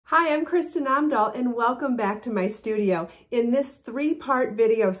Hi, I'm Kristen Amdahl and welcome back to my studio. In this three-part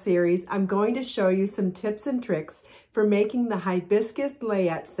video series, I'm going to show you some tips and tricks for making the Hibiscus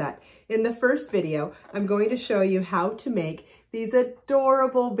Layette set. In the first video, I'm going to show you how to make these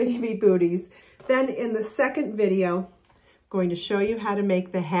adorable baby booties. Then in the second video, I'm going to show you how to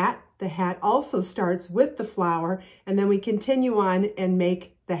make the hat. The hat also starts with the flower, and then we continue on and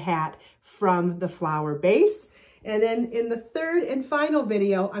make the hat from the flower base. And then in the third and final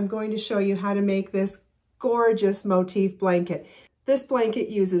video, I'm going to show you how to make this gorgeous motif blanket. This blanket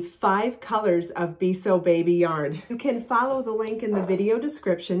uses 5 colors of Be So Baby yarn. You can follow the link in the video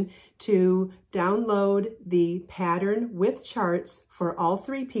description to download the pattern with charts for all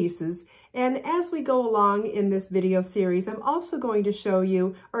 3 pieces. And as we go along in this video series, I'm also going to show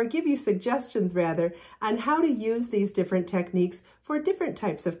you, or give you suggestions rather, on how to use these different techniques for different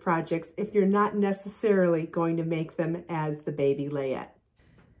types of projects if you're not necessarily going to make them as the baby Layette.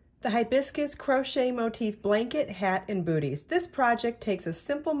 The Hibiscus Crochet Motif Blanket, Hat, and Booties. This project takes a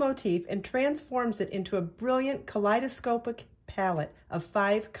simple motif and transforms it into a brilliant kaleidoscopic palette of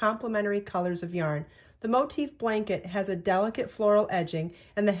 5 complementary colors of yarn. The motif blanket has a delicate floral edging,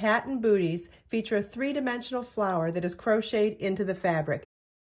 and the hat and booties feature a 3-dimensional flower that is crocheted into the fabric.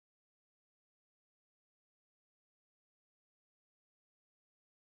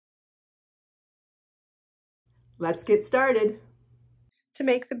 Let's get started. To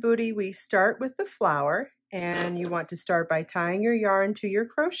make the booty, we start with the flower, and you want to start by tying your yarn to your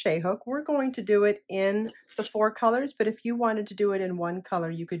crochet hook. We're going to do it in the 4 colors, but if you wanted to do it in 1 color,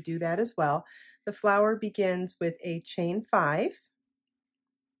 you could do that as well. The flower begins with a chain 5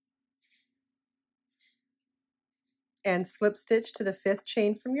 and slip stitch to the 5th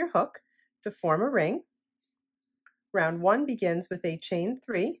chain from your hook to form a ring. Round 1 begins with a chain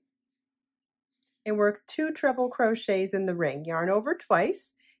 3 and work 2 treble crochets in the ring. Yarn over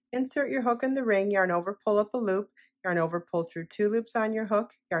twice, insert your hook in the ring, yarn over, pull up a loop, yarn over, pull through 2 loops on your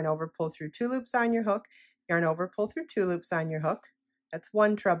hook, yarn over, pull through 2 loops on your hook, yarn over, pull through 2 loops on your hook. That's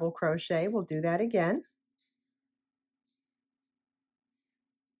 1 treble crochet. We'll do that again.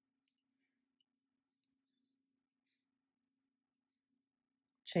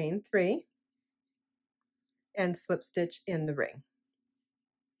 Chain 3 and slip stitch in the ring.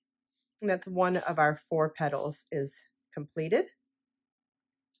 And that's 1 of our 4 petals is completed.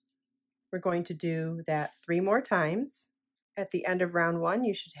 We're going to do that 3 more times. At the end of round 1,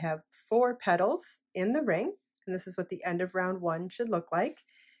 you should have 4 petals in the ring, and this is what the end of round 1 should look like.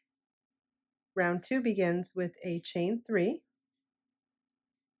 Round 2 begins with a chain 3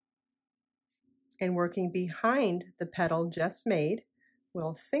 and working behind the petal just made,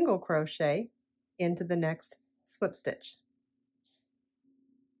 we'll single crochet into the next slip stitch.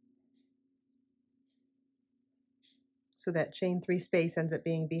 So that chain 3 space ends up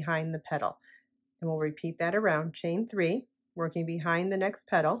being behind the petal. And we'll repeat that around. Chain 3, working behind the next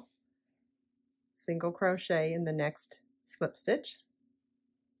petal, single crochet in the next slip stitch,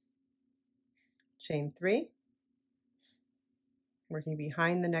 chain 3, working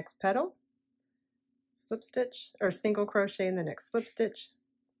behind the next petal, slip stitch, or single crochet in the next slip stitch,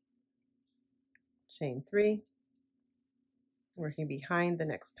 chain 3, working behind the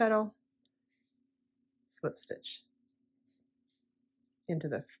next petal, slip stitch into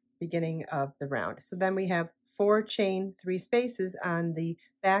the beginning of the round. So then we have 4 chain 3 spaces on the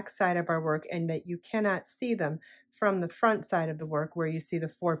back side of our work, and that you cannot see them from the front side of the work where you see the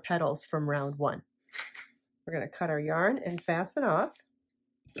 4 petals from round 1. We're going to cut our yarn and fasten off.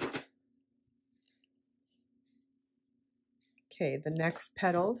 Okay, the next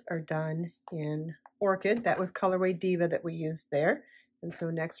petals are done in Orchid. That was colorway Diva that we used there. And so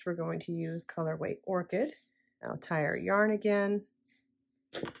next we're going to use colorway Orchid. Now tie our yarn again.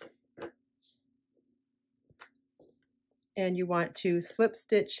 And you want to slip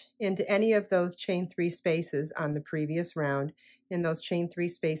stitch into any of those chain 3 spaces on the previous round, in those chain 3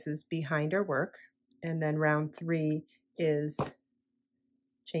 spaces behind our work. And then round 3 is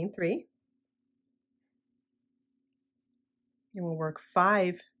chain 3. And we'll work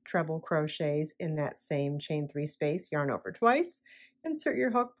 5 treble crochets in that same chain 3 space, yarn over twice, insert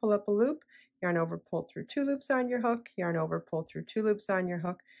your hook, pull up a loop, yarn over, pull through 2 loops on your hook, yarn over, pull through 2 loops on your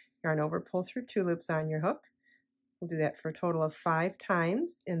hook, yarn over, pull through 2 loops on your hook. We'll do that for a total of 5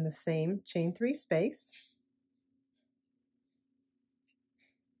 times in the same chain 3 space.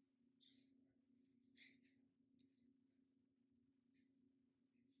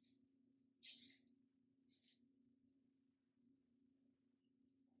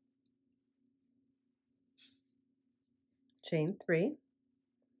 Chain 3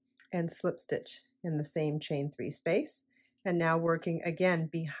 and slip stitch in the same chain 3 space. And now working again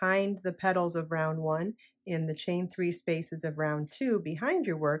behind the petals of round 1 in the chain 3 spaces of round 2 behind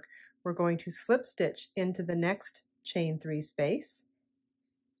your work, we're going to slip stitch into the next chain 3 space,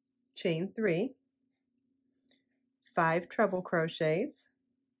 chain 3, 5 treble crochets,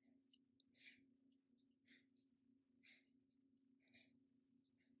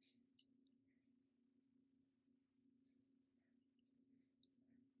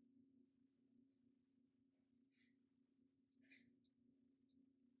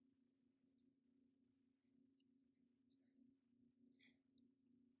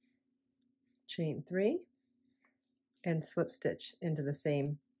 chain 3, and slip stitch into the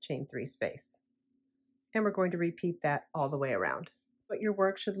same chain 3 space. And we're going to repeat that all the way around. What your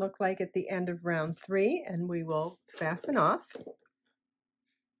work should look like at the end of round 3, and we will fasten off.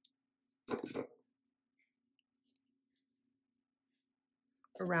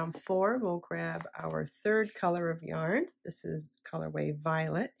 For round 4, we'll grab our third color of yarn. This is colorway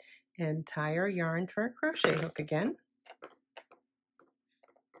Violet, and tie our yarn to our crochet hook again.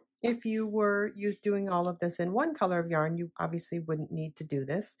 If you were doing all of this in one color of yarn, you obviously wouldn't need to do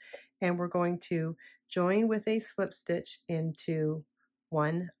this. And we're going to join with a slip stitch into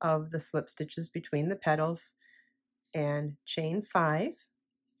one of the slip stitches between the petals and chain 5.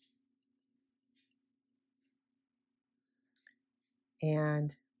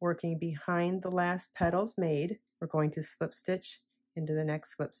 And working behind the last petals made, we're going to slip stitch into the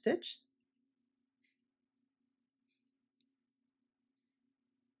next slip stitch.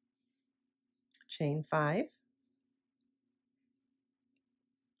 Chain 5,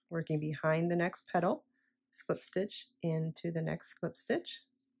 working behind the next petal, slip stitch into the next slip stitch.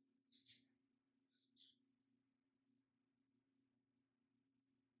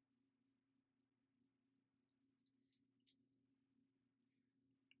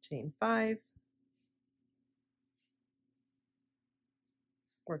 Chain 5,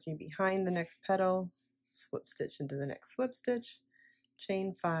 working behind the next petal, slip stitch into the next slip stitch,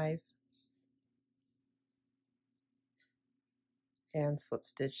 chain 5, and slip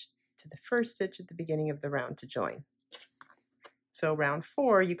stitch to the first stitch at the beginning of the round to join. So round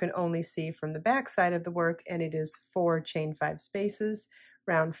 4 you can only see from the back side of the work, and it is 4 chain 5 spaces.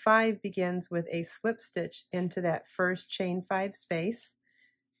 Round 5 begins with a slip stitch into that first chain 5 space,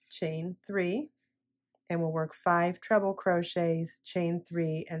 chain 3, and we'll work 5 treble crochets, chain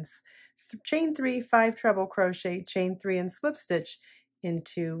 3, and chain 3, 5 treble crochet, chain 3, and slip stitch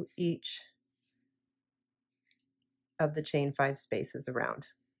into each of the chain 5 spaces around.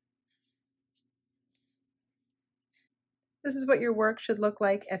 This is what your work should look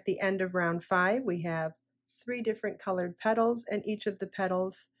like at the end of round 5. We have 3 different colored petals, and each of the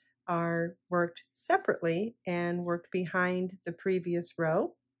petals are worked separately and worked behind the previous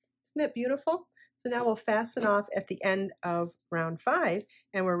row. Isn't that beautiful? So now we'll fasten off at the end of round 5,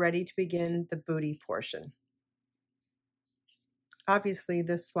 and we're ready to begin the booty portion. Obviously,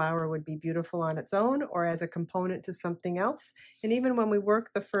 this flower would be beautiful on its own or as a component to something else. And even when we work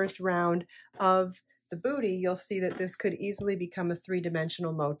the first round of the booty, you'll see that this could easily become a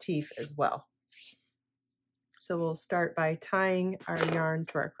 3-dimensional motif as well. So we'll start by tying our yarn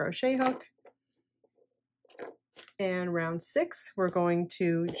to our crochet hook. And round 6, we're going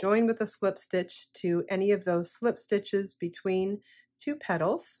to join with a slip stitch to any of those slip stitches between 2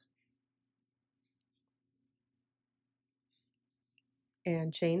 petals.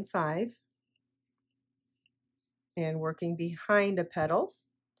 And chain 5, and working behind a petal,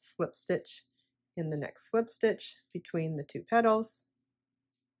 slip stitch in the next slip stitch between the 2 petals,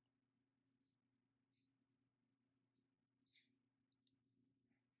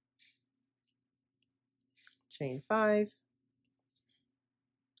 chain 5,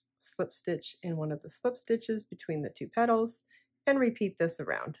 slip stitch in one of the slip stitches between the 2 petals, and repeat this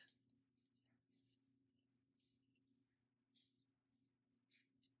around.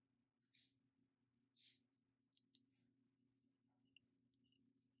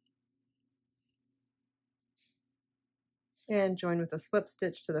 And join with a slip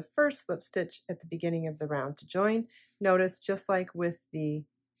stitch to the first slip stitch at the beginning of the round to join. Notice, just like with the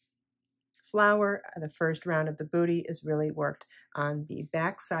flower, the first round of the booty is really worked on the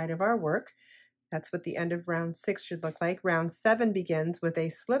back side of our work. That's what the end of round 6 should look like. Round 7 begins with a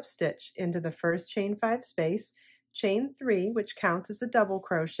slip stitch into the first chain 5 space, chain 3, which counts as a double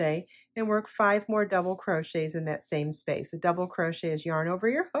crochet, and work 5 more double crochets in that same space. A double crochet is yarn over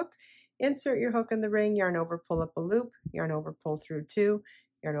your hook, insert your hook in the ring, yarn over, pull up a loop, yarn over, pull through 2,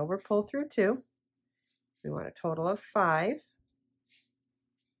 yarn over, pull through 2. We want a total of 5.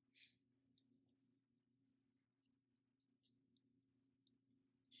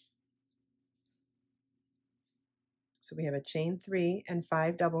 So we have a chain 3 and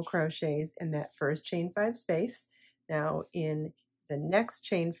 5 double crochets in that first chain 5 space. Now in the next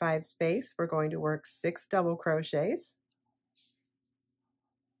chain 5 space, we're going to work 6 double crochets.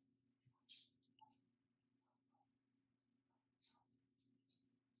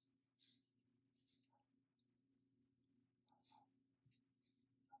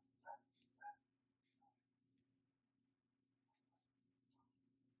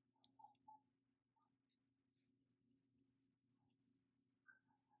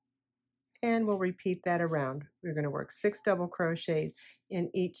 And we'll repeat that around. We're going to work 6 double crochets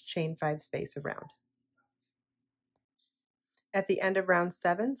in each chain 5 space around. At the end of round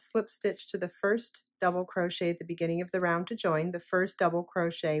 7, slip stitch to the first double crochet at the beginning of the round to join. The first double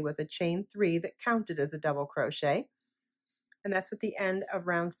crochet was a chain 3 that counted as a double crochet. And that's what the end of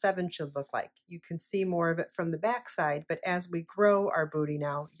round 7 should look like. You can see more of it from the back side, but as we grow our booty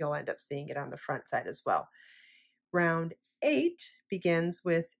now, you'll end up seeing it on the front side as well. Round 8 begins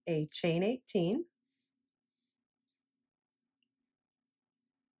with a chain 18.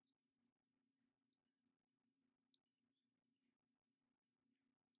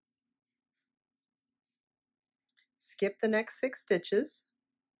 Skip the next 6 stitches.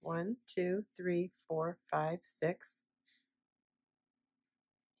 1, 2, 3, 4, 5, 6.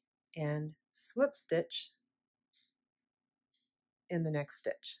 And slip stitch in the next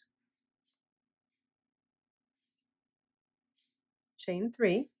stitch. Chain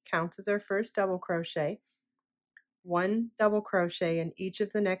 3 counts as our first double crochet. 1 double crochet in each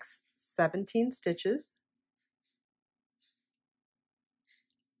of the next 17 stitches.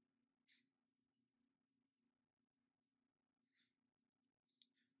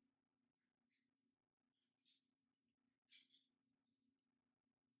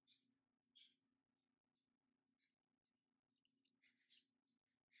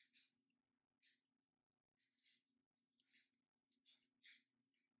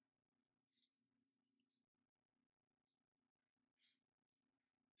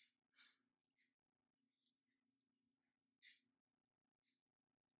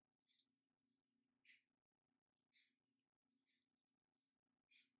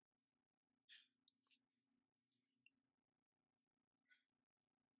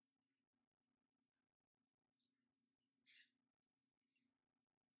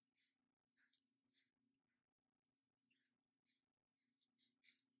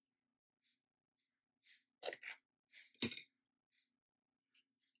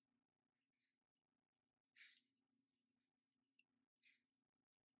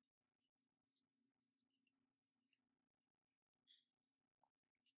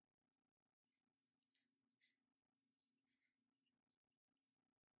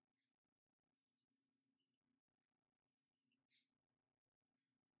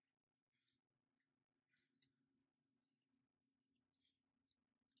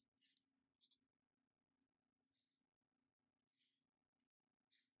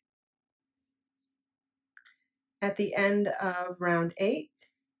 At the end of round 8,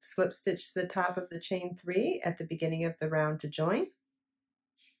 slip stitch to the top of the chain 3 at the beginning of the round to join.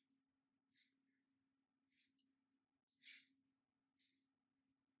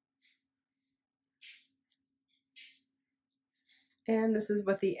 And this is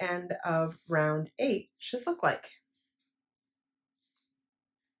what the end of round 8 should look like.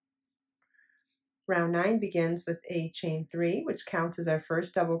 Round 9 begins with a chain 3, which counts as our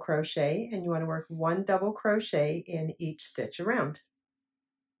first double crochet, and you want to work 1 double crochet in each stitch around.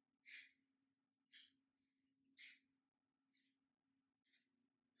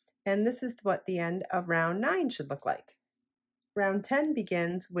 And this is what the end of round 9 should look like. Round 10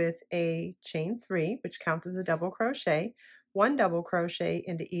 begins with a chain 3, which counts as a double crochet, 1 double crochet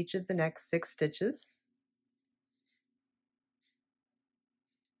into each of the next 6 stitches.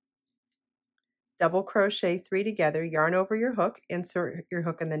 Double crochet 3 together, yarn over your hook, insert your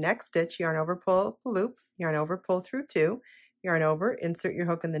hook in the next stitch, yarn over, pull up a loop, yarn over, pull through 2, yarn over, insert your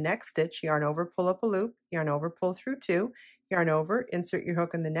hook in the next stitch, yarn over, pull up a loop, yarn over, pull through 2, yarn over, insert your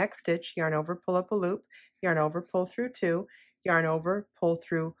hook in the next stitch, yarn over, pull up a loop, yarn over, pull through 2, yarn over, pull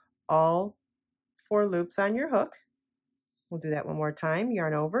through all 4 loops on your hook. We'll do that one more time.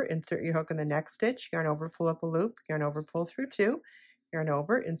 Yarn over, insert your hook in the next stitch, yarn over, pull up a loop, yarn over, pull through 2, yarn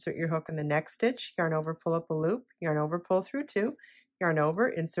over, insert your hook in the next stitch, yarn over, pull up a loop, yarn over, pull through 2, yarn over,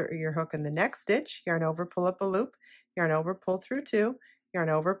 insert your hook in the next stitch, yarn over, pull up a loop, yarn over, pull through 2, yarn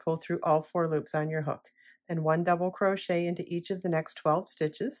over, pull through all 4 loops on your hook. Then 1 double crochet into each of the next 12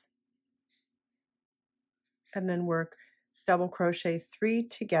 stitches. And then work double crochet 3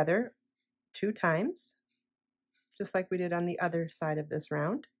 together 2 times, just like we did on the other side of this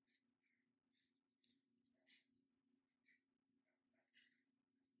round.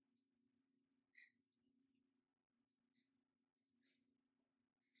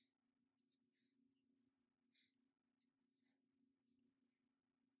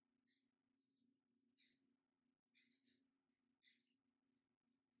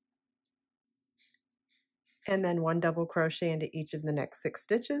 and then 1 double crochet into each of the next 6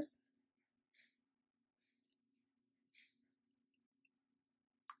 stitches,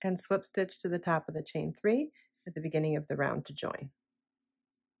 and slip stitch to the top of the chain 3 at the beginning of the round to join.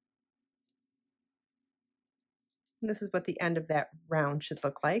 And this is what the end of that round should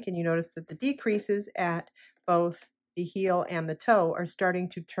look like, and you notice that the decreases at both the heel and the toe are starting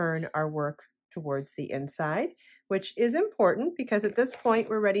to turn our work towards the inside, which is important because at this point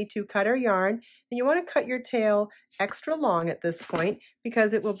we're ready to cut our yarn, and you want to cut your tail extra long at this point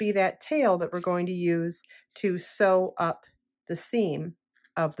because it will be that tail that we're going to use to sew up the seam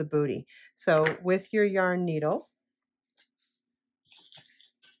of the booty. So with your yarn needle,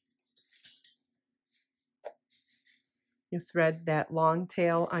 you thread that long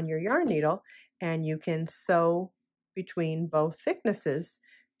tail on your yarn needle, and you can sew between both thicknesses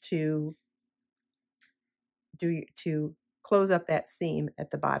to close up that seam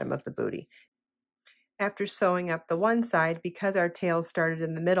at the bottom of the booty. After sewing up the one side, because our tail started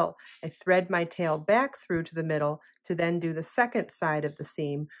in the middle, I thread my tail back through to the middle to then do the second side of the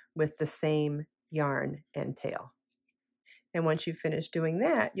seam with the same yarn and tail. And once you finish doing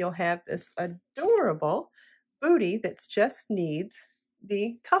that, you'll have this adorable booty that just needs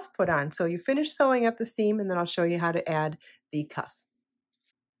the cuff put on. So you finish sewing up the seam, and then I'll show you how to add the cuff.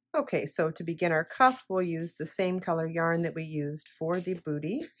 Okay, so to begin our cuff, we'll use the same color yarn that we used for the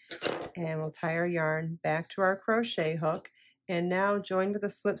booty, and we'll tie our yarn back to our crochet hook, and now join with a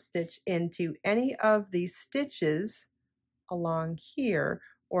slip stitch into any of these stitches along here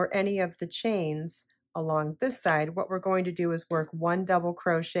or any of the chains along this side. What we're going to do is work 1 double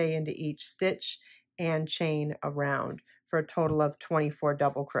crochet into each stitch and chain around for a total of 24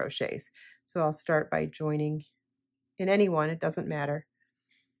 double crochets. So I'll start by joining in any one, it doesn't matter.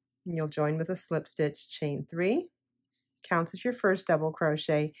 And you'll join with a slip stitch, chain 3, counts as your first double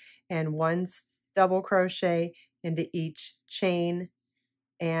crochet, and 1 double crochet into each chain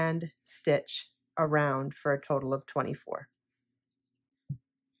and stitch around for a total of 24.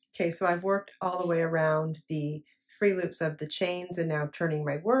 Okay, so I've worked all the way around the free loops of the chains, and now turning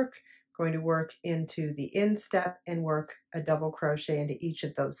my work, going to work into the instep and work a double crochet into each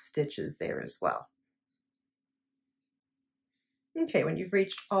of those stitches there as well. Okay, when you've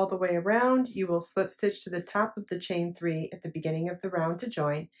reached all the way around, you will slip stitch to the top of the chain 3 at the beginning of the round to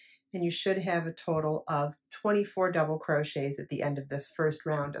join, and you should have a total of 24 double crochets at the end of this first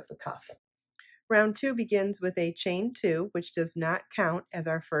round of the cuff. Round 2 begins with a chain 2, which does not count as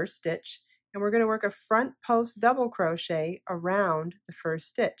our first stitch, and we're going to work a front post double crochet around the first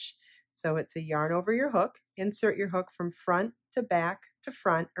stitch. So it's a yarn over your hook, insert your hook from front to back to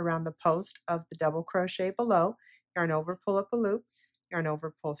front around the post of the double crochet below, yarn over, pull up a loop, yarn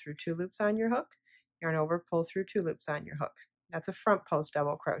over, pull through 2 loops on your hook, yarn over, pull through 2 loops on your hook. That's a front post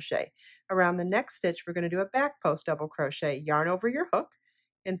double crochet. Around the next stitch, we're going to do a back post double crochet, yarn over your hook,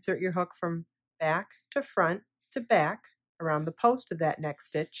 insert your hook from back to front to back around the post of that next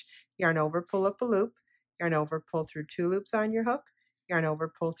stitch, yarn over, pull up a loop, yarn over, pull through 2 loops on your hook, yarn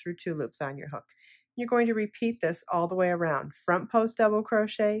over, pull through 2 loops on your hook. You're going to repeat this all the way around, front post double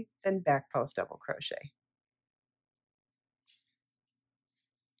crochet, then back post double crochet.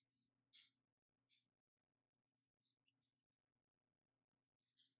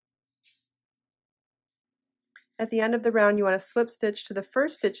 At the end of the round, you want to slip stitch to the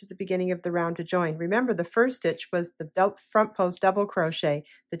first stitch at the beginning of the round to join. Remember, the first stitch was the front post double crochet.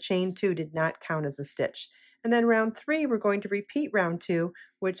 The chain 2 did not count as a stitch. And then round 3, we're going to repeat round 2,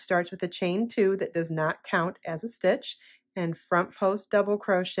 which starts with a chain 2 that does not count as a stitch, and front post double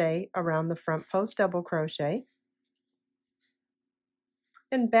crochet around the front post double crochet,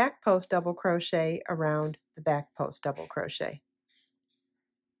 and back post double crochet around the back post double crochet.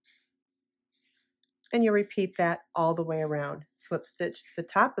 And you repeat that all the way around. Slip stitch to the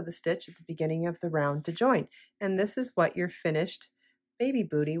top of the stitch at the beginning of the round to join. And this is what your finished baby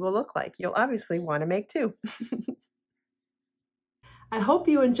booty will look like. You'll obviously want to make 2. I hope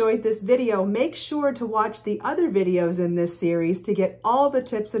you enjoyed this video. Make sure to watch the other videos in this series to get all the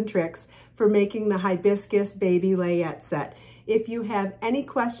tips and tricks for making the Hibiscus Baby Layette set. If you have any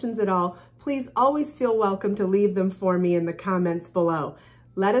questions at all, please always feel welcome to leave them for me in the comments below.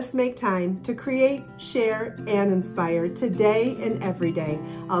 Let us make time to create, share, and inspire today and every day.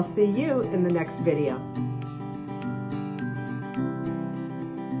 I'll see you in the next video.